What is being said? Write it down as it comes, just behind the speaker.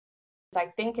I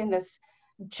think in this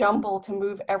jumble to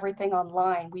move everything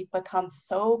online, we've become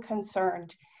so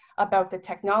concerned about the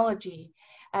technology,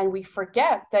 and we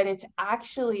forget that it's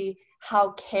actually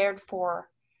how cared for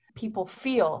people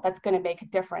feel that's going to make a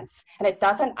difference. And it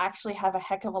doesn't actually have a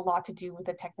heck of a lot to do with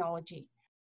the technology.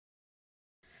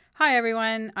 Hi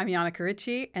everyone, I'm Janneke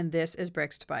Ritchie, and this is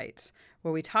BricksTOBytes,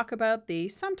 where we talk about the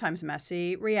sometimes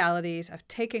messy realities of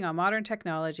taking on modern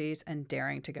technologies and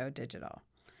daring to go digital.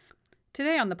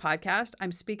 Today on the podcast,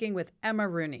 I'm speaking with Emma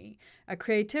Rooney, a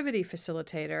creativity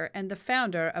facilitator and the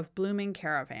founder of Blooming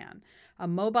Caravan, a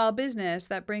mobile business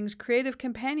that brings creative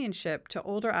companionship to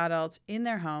older adults in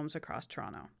their homes across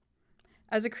Toronto.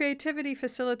 As a creativity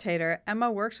facilitator,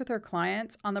 Emma works with her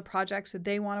clients on the projects that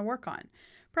they want to work on,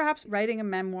 perhaps writing a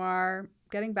memoir,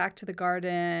 getting back to the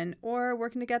garden, or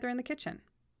working together in the kitchen.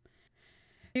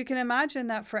 You can imagine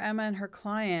that for Emma and her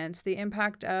clients, the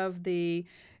impact of the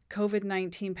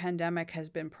COVID-19 pandemic has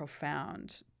been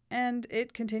profound, and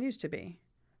it continues to be.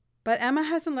 But Emma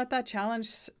hasn't let that challenge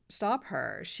stop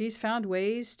her. She's found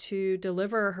ways to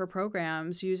deliver her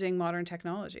programs using modern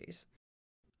technologies.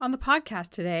 On the podcast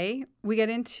today, we get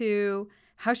into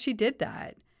how she did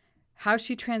that, how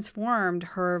she transformed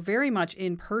her very much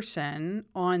in-person,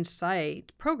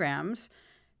 on-site programs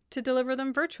to deliver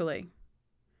them virtually.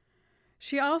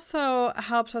 She also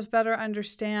helps us better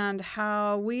understand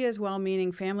how we as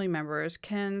well-meaning family members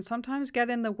can sometimes get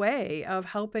in the way of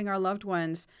helping our loved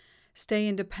ones stay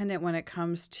independent when it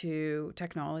comes to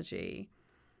technology.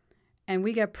 And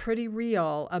we get pretty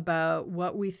real about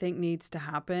what we think needs to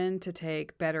happen to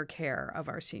take better care of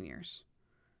our seniors.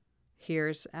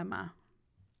 Here's Emma.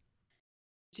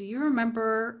 Do you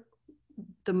remember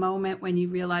the moment when you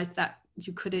realized that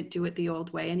you couldn't do it the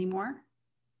old way anymore?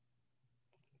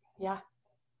 Yeah.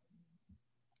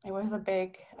 It was a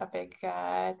big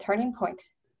turning point.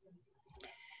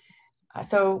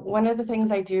 So one of the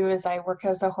things I do is I work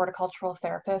as a horticultural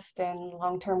therapist in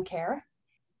long-term care.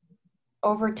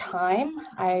 Over time,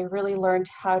 I really learned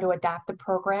how to adapt the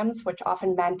programs, which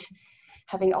often meant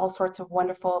having all sorts of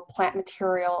wonderful plant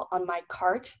material on my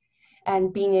cart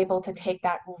and being able to take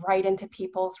that right into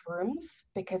people's rooms,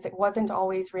 because it wasn't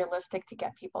always realistic to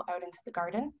get people out into the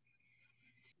garden.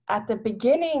 At the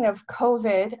beginning of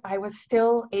COVID, I was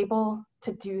still able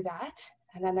to do that.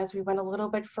 And then as we went a little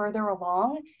bit further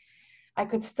along, I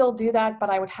could still do that, but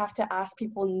I would have to ask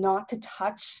people not to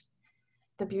touch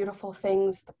the beautiful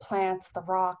things, the plants, the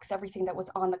rocks, everything that was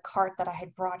on the cart that I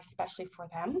had brought especially for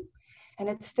them. And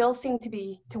it still seemed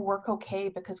to work okay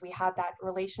because we had that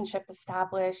relationship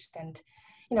established, and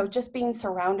just being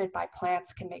surrounded by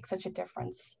plants can make such a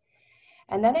difference.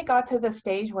 And then it got to the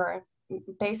stage where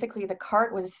basically the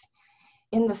cart was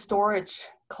in the storage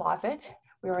closet.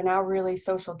 We were now really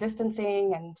social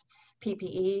distancing and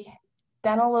PPE.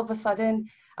 Then all of a sudden,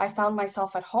 I found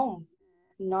myself at home,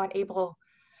 not able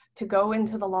to go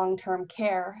into the long-term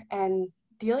care and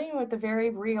dealing with the very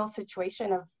real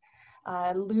situation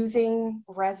of losing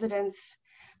residents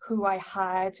who I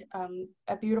had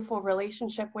a beautiful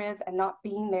relationship with and not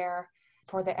being there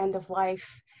for the end of life,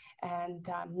 and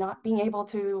not being able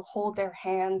to hold their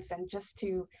hands and just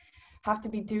to have to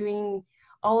be doing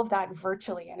all of that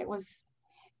virtually. And it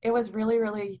was really,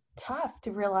 really tough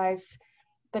to realize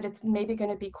that it's maybe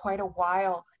going to be quite a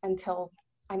while until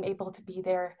I'm able to be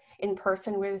there in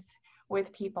person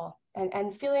with people,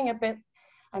 and feeling a bit,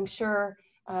 I'm sure,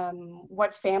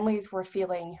 what families were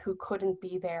feeling who couldn't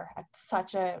be there at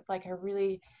such a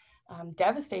really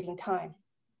devastating time.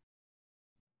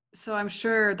 So I'm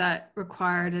sure that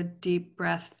required a deep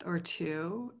breath or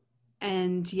two.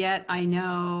 And yet I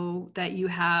know that you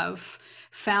have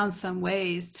found some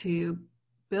ways to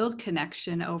build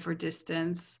connection over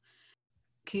distance.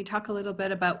 Can you talk a little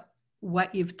bit about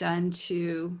what you've done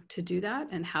to do that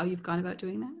and how you've gone about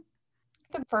doing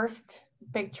that? The first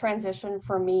big transition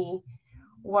for me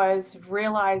was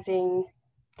realizing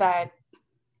that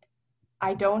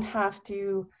I don't have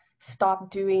to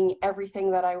stop doing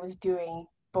everything that I was doing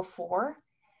before.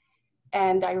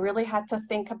 And I really had to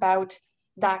think about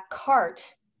that cart.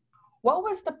 What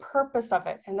was the purpose of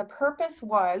it? And the purpose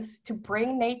was to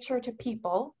bring nature to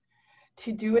people,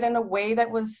 to do it in a way that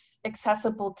was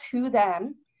accessible to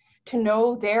them, to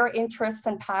know their interests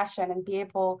and passion and be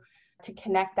able to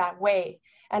connect that way.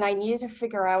 And I needed to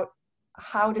figure out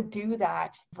how to do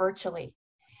that virtually.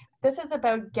 This is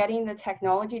about getting the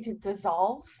technology to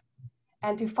dissolve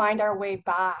and to find our way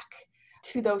back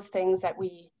to those things that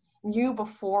we knew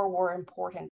before were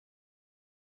important.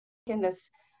 In this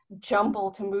jumble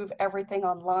to move everything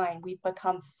online, we've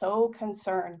become so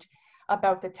concerned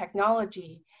about the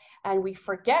technology, and we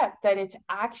forget that it's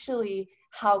actually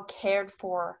how cared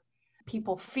for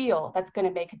people feel that's going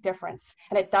to make a difference.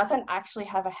 And it doesn't actually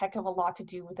have a heck of a lot to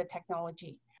do with the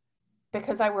technology.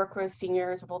 Because I work with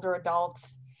seniors, older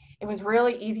adults, it was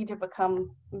really easy to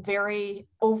become very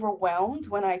overwhelmed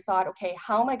when I thought, okay,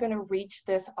 how am I going to reach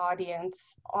this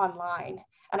audience online?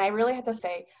 And I really had to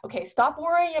say, okay, stop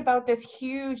worrying about this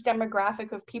huge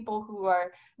demographic of people who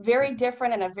are very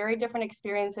different and have very different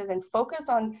experiences, and focus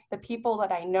on the people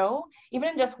that I know, even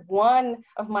in just one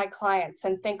of my clients,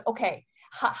 and think, okay,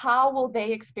 how will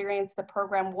they experience the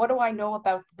program? What do I know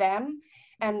about them?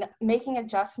 And making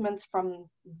adjustments from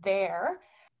there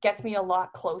gets me a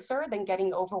lot closer than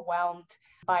getting overwhelmed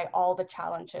by all the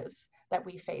challenges that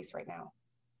we face right now.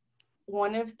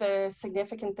 One of the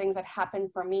significant things that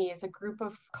happened for me is a group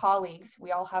of colleagues,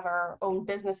 we all have our own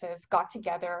businesses, got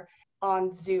together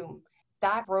on Zoom.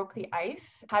 That broke the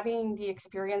ice, having the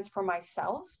experience for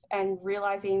myself and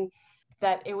realizing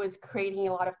that it was creating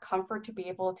a lot of comfort to be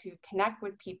able to connect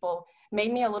with people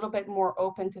made me a little bit more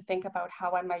open to think about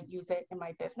how I might use it in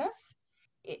my business.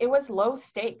 It was low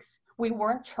stakes. We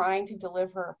weren't trying to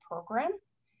deliver a program,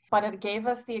 but it gave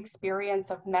us the experience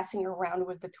of messing around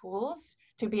with the tools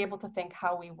to be able to think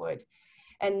how we would.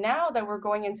 And now that we're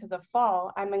going into the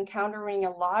fall, I'm encountering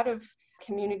a lot of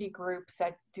community groups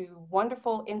that do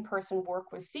wonderful in-person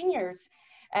work with seniors.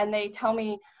 And they tell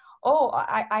me, oh,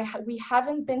 we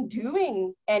haven't been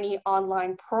doing any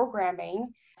online programming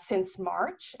since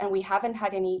March, and we haven't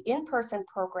had any in-person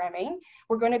programming.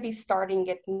 We're going to be starting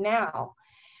it now.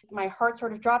 My heart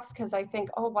sort of drops because I think,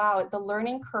 oh, wow, the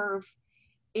learning curve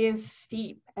is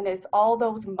steep, and it's all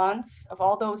those months of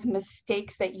all those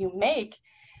mistakes that you make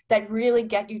that really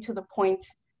get you to the point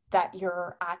that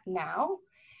you're at now.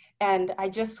 And I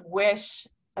just wish,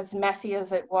 as messy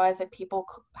as it was, that people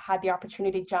had the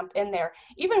opportunity to jump in there,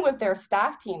 even with their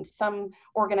staff teams. Some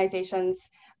organizations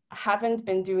haven't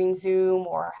been doing Zoom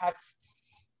or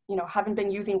haven't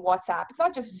been using WhatsApp. It's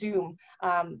not just Zoom.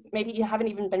 Maybe you haven't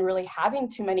even been really having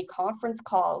too many conference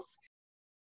calls.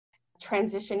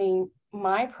 Transitioning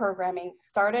my programming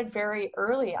started very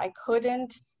early. I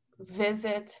couldn't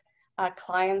visit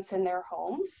clients in their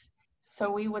homes.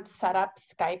 So we would set up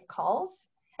Skype calls.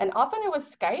 And often it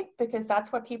was Skype because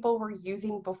that's what people were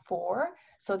using before.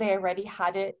 So they already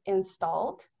had it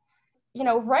installed.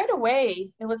 Right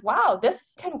away, it was, wow,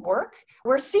 this can work.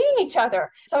 We're seeing each other.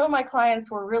 Some of my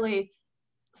clients were really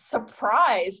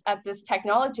surprised at this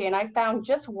technology. And I found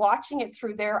just watching it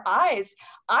through their eyes,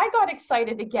 I got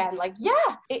excited again. Like,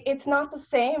 yeah, it's not the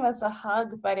same as a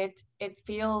hug, but it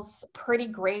feels pretty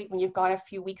great when you've gone a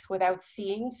few weeks without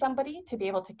seeing somebody to be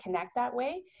able to connect that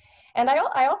way. And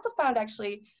I also found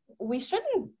actually we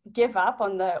shouldn't give up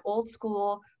on the old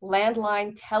school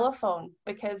landline telephone,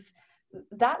 because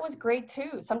that was great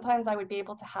too. Sometimes I would be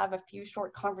able to have a few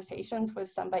short conversations with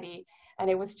somebody, and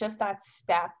it was just that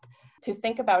step to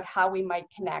think about how we might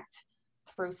connect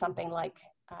through something like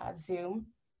Zoom.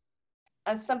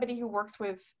 As somebody who works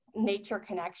with nature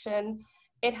connection,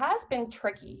 it has been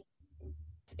tricky.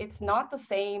 It's not the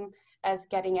same as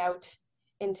getting out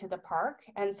into the park.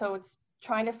 And so it's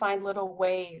trying to find little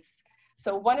ways.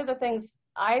 So one of the things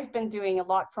I've been doing a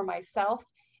lot for myself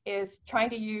is trying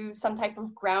to use some type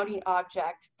of grounding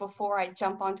object before I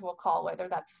jump onto a call, whether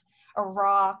that's a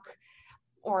rock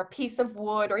or a piece of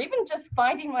wood, or even just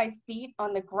finding my feet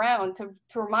on the ground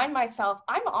to remind myself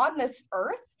I'm on this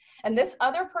earth, and this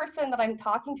other person that I'm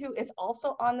talking to is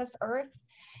also on this earth,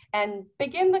 and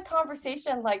begin the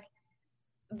conversation like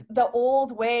the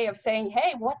old way of saying,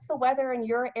 hey, what's the weather in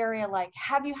your area like?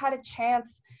 Have you had a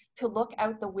chance to look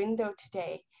out the window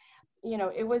today?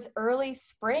 It was early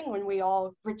spring when we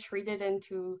all retreated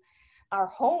into our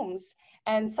homes.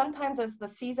 And sometimes as the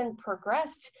season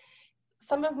progressed,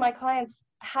 some of my clients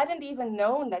hadn't even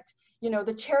known that,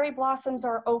 the cherry blossoms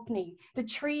are opening. The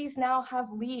trees now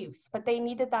have leaves, but they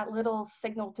needed that little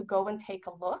signal to go and take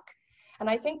a look. And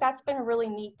I think that's been really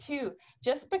neat too.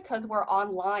 Just because we're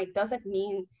online doesn't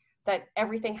mean that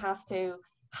everything has to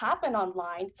happen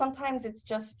online. Sometimes it's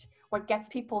just what gets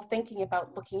people thinking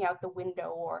about looking out the window,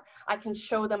 or I can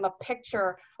show them a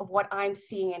picture of what I'm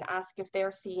seeing and ask if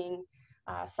they're seeing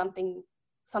something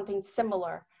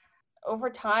similar.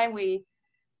 Over time, we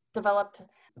developed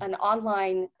an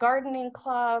online gardening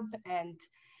club, and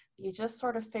you just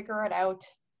sort of figure it out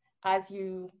as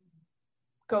you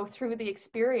go through the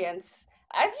experience.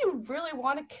 As you really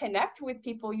want to connect with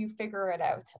people, you figure it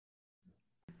out.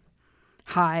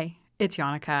 Hi, it's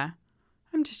Janneke.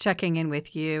 I'm just checking in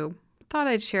with you. Thought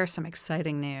I'd share some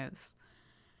exciting news.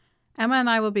 Emma and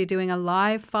I will be doing a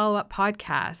live follow-up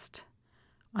podcast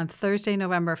on Thursday,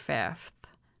 November 5th.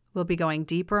 We'll be going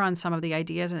deeper on some of the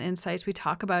ideas and insights we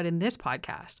talk about in this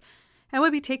podcast, and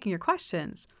we'll be taking your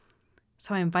questions.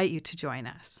 So I invite you to join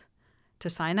us. To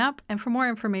sign up and for more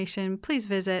information, please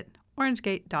visit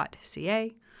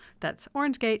orangegate.ca. That's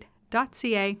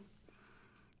orangegate.ca.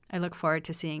 I look forward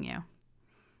to seeing you.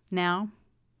 Now,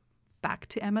 back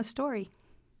to Emma's story.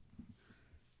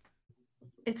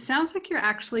 It sounds like you're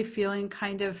actually feeling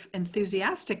kind of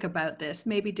enthusiastic about this.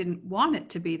 Maybe didn't want it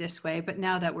to be this way, but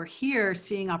now that we're here,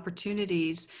 seeing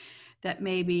opportunities that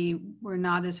maybe were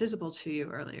not as visible to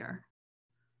you earlier.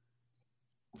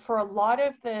 For a lot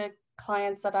of the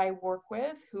clients that I work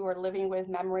with who are living with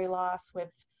memory loss, with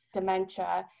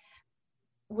dementia,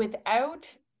 without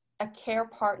a care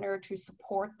partner to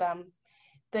support them,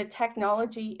 the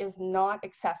technology is not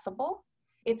accessible.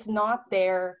 It's not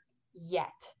there yet.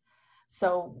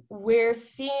 So we're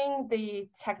seeing the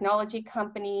technology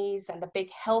companies and the big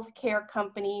healthcare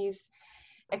companies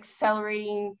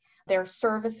accelerating their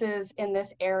services in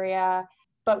this area,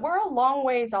 but we're a long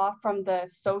ways off from the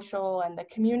social and the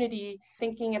community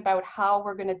thinking about how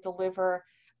we're going to deliver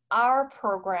our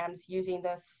programs using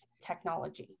this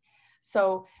technology.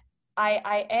 So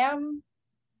I am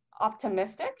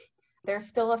optimistic. There's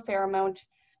still a fair amount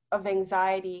of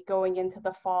anxiety going into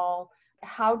the fall.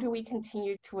 How do we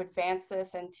continue to advance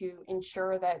this and to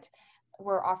ensure that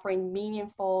we're offering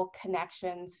meaningful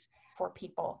connections for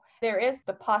people? There is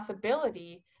the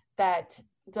possibility that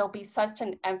there'll be such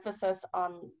an emphasis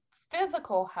on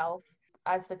physical health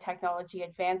as the technology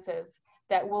advances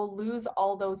that we'll lose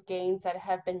all those gains that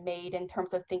have been made in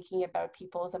terms of thinking about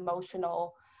people's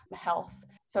emotional health.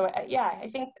 So yeah,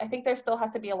 I think there still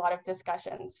has to be a lot of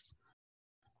discussions.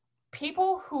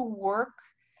 People who work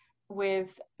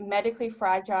with medically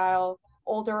fragile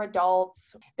older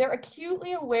adults, they're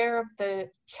acutely aware of the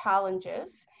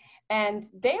challenges, and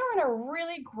they are in a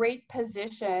really great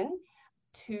position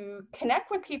to connect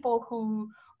with people who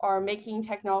are making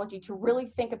technology to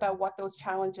really think about what those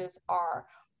challenges are.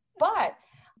 But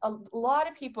a lot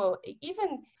of people,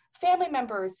 even family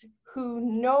members who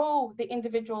know the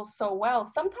individual so well,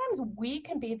 sometimes we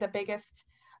can be the biggest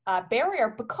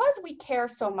barrier because we care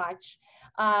so much.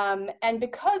 And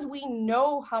because we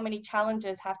know how many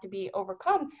challenges have to be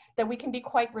overcome, that we can be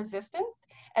quite resistant,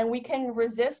 and we can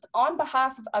resist on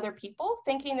behalf of other people,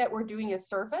 thinking that we're doing a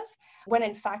service, when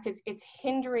in fact it's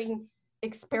hindering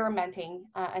experimenting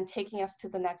and taking us to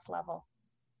the next level.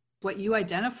 What you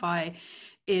identify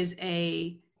is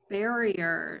a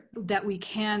barrier that we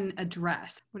can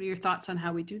address. What are your thoughts on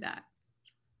how we do that?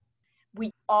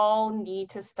 We all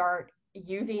need to start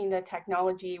using the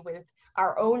technology with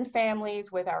our own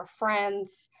families, with our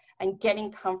friends, and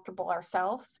getting comfortable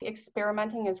ourselves.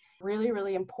 Experimenting is really,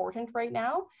 really important right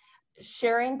now.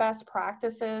 Sharing best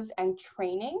practices and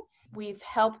training. We've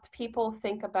helped people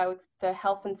think about the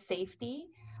health and safety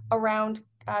around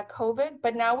COVID,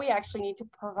 but now we actually need to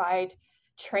provide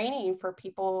training for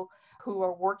people who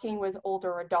are working with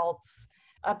older adults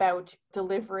about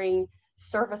delivering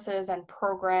services and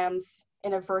programs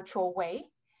in a virtual way.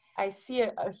 I see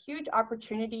a huge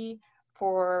opportunity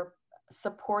for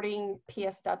supporting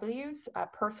PSWs,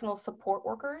 personal support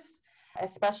workers,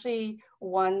 especially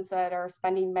ones that are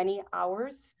spending many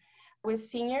hours with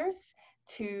seniors,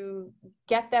 to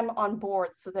get them on board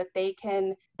so that they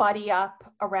can buddy up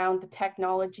around the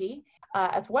technology,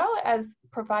 as well as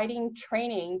providing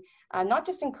training, not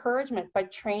just encouragement,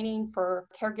 but training for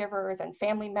caregivers and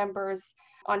family members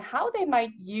on how they might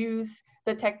use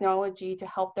the technology to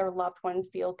help their loved one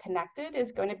feel connected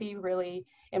is going to be really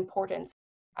important.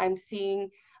 I'm seeing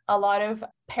a lot of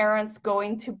parents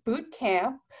going to boot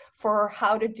camp for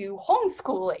how to do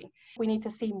homeschooling. We need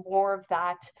to see more of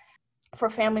that for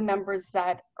family members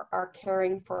that are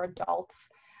caring for adults.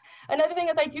 Another thing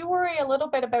is I do worry a little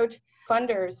bit about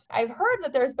funders. I've heard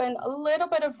that there's been a little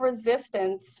bit of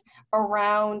resistance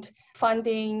around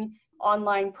funding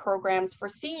online programs for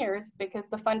seniors because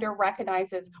the funder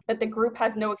recognizes that the group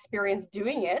has no experience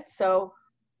doing it. So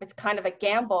it's kind of a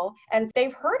gamble. And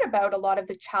they've heard about a lot of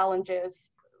the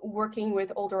challenges working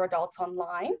with older adults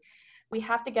online. We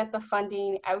have to get the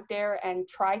funding out there and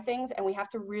try things, and we have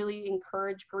to really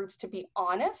encourage groups to be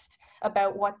honest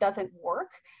about what doesn't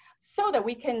work so that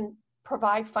we can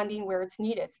provide funding where it's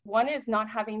needed. One is not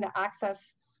having the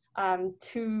access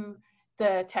to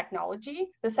the technology.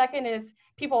 The second is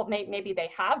people maybe they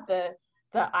have the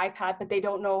iPad, but they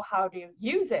don't know how to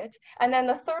use it. And then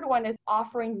the third one is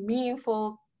offering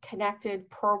meaningful, connected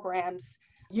programs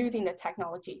using the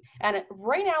technology. And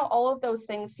right now, all of those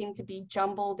things seem to be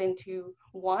jumbled into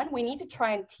one. We need to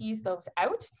try and tease those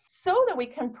out so that we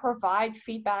can provide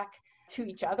feedback to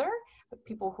each other, the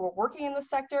people who are working in the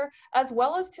sector, as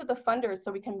well as to the funders,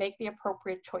 so we can make the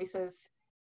appropriate choices.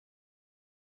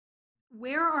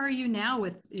 Where are you now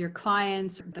with your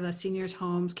clients, the seniors'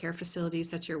 homes, care facilities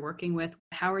that you're working with?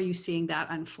 How are you seeing that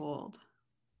unfold?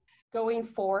 Going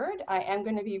forward, I am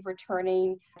going to be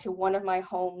returning to one of my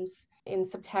homes in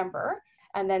September,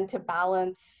 and then to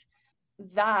balance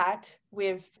that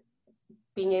with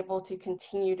being able to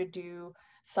continue to do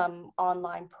some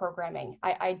online programming.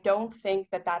 I don't think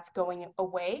that that's going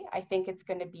away. I think it's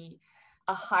going to be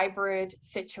a hybrid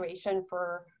situation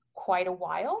for quite a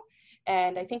while.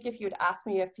 And I think if you'd asked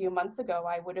me a few months ago,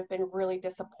 I would have been really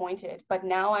disappointed. But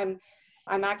now I'm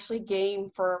actually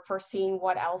game for seeing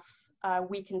what else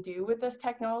we can do with this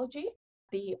technology.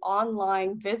 The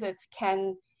online visits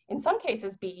can, in some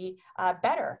cases, be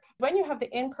better. When you have the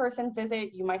in-person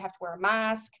visit, you might have to wear a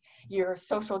mask, you're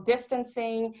social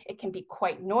distancing, it can be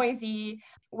quite noisy.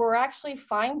 We're actually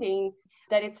finding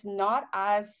that it's not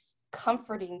as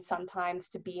comforting sometimes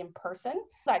to be in person.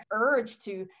 That urge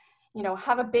to,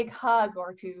 have a big hug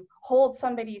or to hold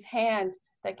somebody's hand,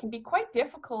 that can be quite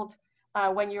difficult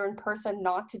when you're in person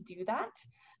not to do that.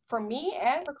 For me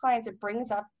and for clients, it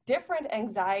brings up different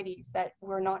anxieties that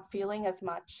we're not feeling as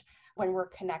much when we're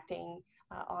connecting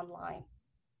online.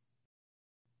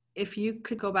 If you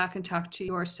could go back and talk to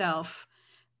yourself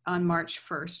on March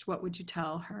 1st, what would you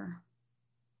tell her?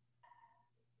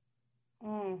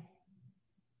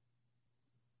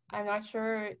 I'm not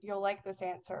sure you'll like this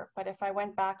answer, but if I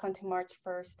went back onto March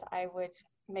 1st, I would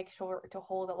make sure to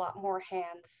hold a lot more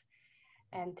hands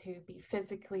and to be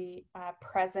physically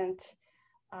present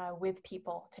with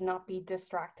people, to not be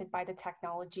distracted by the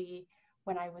technology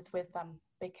when I was with them,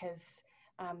 because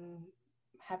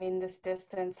having this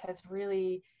distance has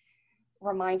really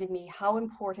reminded me how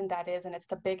important that is, and it's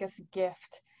the biggest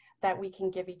gift that we can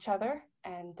give each other.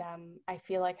 And I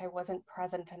feel like I wasn't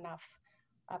present enough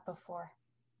before.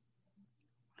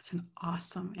 That's an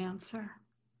awesome answer.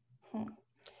 You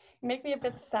make me a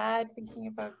bit sad thinking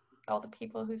about all the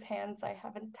people whose hands I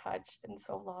haven't touched in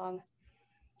so long.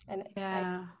 And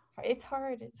yeah, it's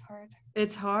hard. It's hard.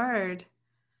 It's hard.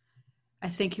 I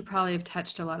think you probably have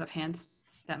touched a lot of hands.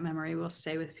 That memory will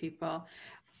stay with people.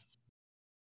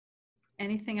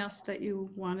 Anything else that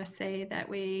you want to say that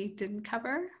we didn't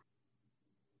cover?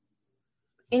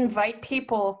 Invite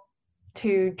people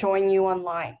to join you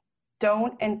online.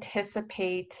 Don't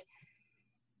anticipate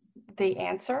the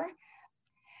answer.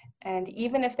 And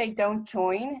even if they don't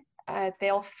join,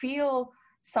 they'll feel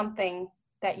something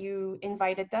that you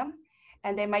invited them,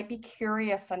 and they might be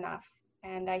curious enough.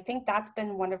 And I think that's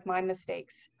been one of my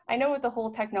mistakes. I know with the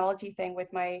whole technology thing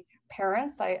with my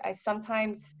parents, I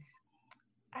sometimes,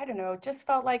 I don't know, just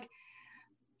felt like,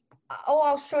 oh,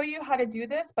 I'll show you how to do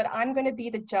this, but I'm going to be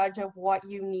the judge of what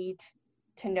you need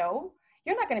to know.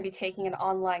 You're not going to be taking an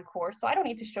online course, so I don't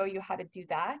need to show you how to do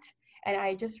that. And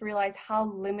I just realized how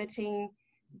limiting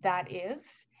that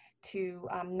is to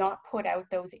not put out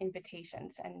those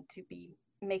invitations and to be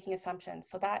making assumptions.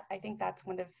 So that, I think that's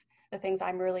one of the things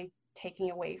I'm really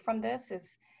taking away from this is,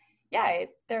 yeah,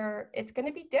 it's going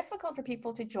to be difficult for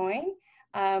people to join,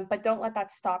 but don't let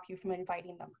that stop you from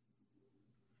inviting them.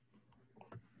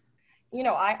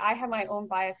 I have my own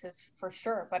biases for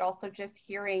sure, but also just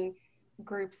hearing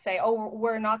groups say, oh,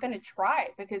 we're not going to try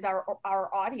because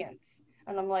our audience.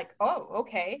 And I'm like, oh,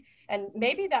 okay. And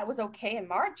maybe that was okay in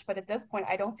March, but at this point,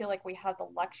 I don't feel like we have the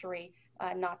luxury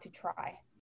not to try.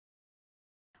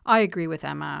 I agree with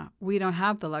Emma. We don't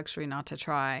have the luxury not to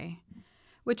try,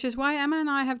 which is why Emma and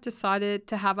I have decided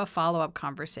to have a follow-up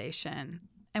conversation.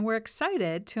 And we're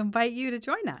excited to invite you to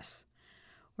join us.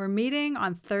 We're meeting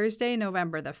on Thursday,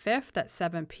 November the 5th at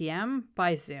 7 p.m.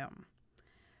 by Zoom.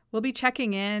 We'll be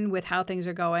checking in with how things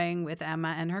are going with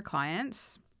Emma and her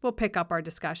clients. We'll pick up our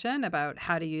discussion about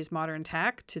how to use modern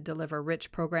tech to deliver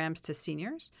rich programs to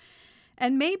seniors.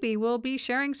 And maybe we'll be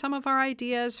sharing some of our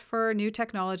ideas for new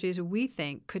technologies we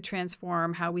think could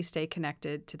transform how we stay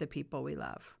connected to the people we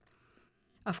love.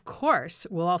 Of course,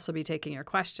 we'll also be taking your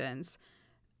questions.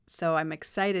 So I'm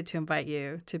excited to invite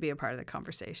you to be a part of the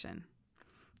conversation.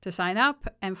 To sign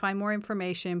up and find more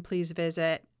information, please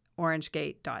visit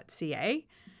orangegate.ca.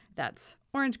 That's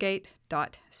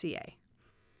orangegate.ca.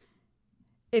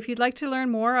 If you'd like to learn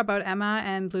more about Emma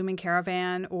and Blooming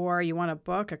Caravan, or you want to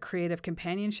book a Creative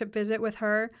Companionship visit with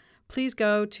her, please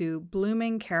go to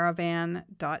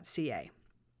bloomingcaravan.ca.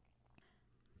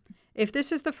 If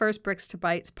this is the first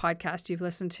BricksTOBytes podcast you've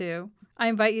listened to, I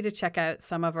invite you to check out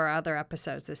some of our other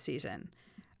episodes this season,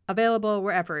 available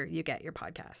wherever you get your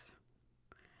podcasts.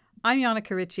 I'm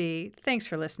Janneke Ritchie. Thanks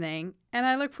for listening, and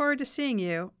I look forward to seeing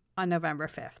you on November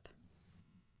 5th.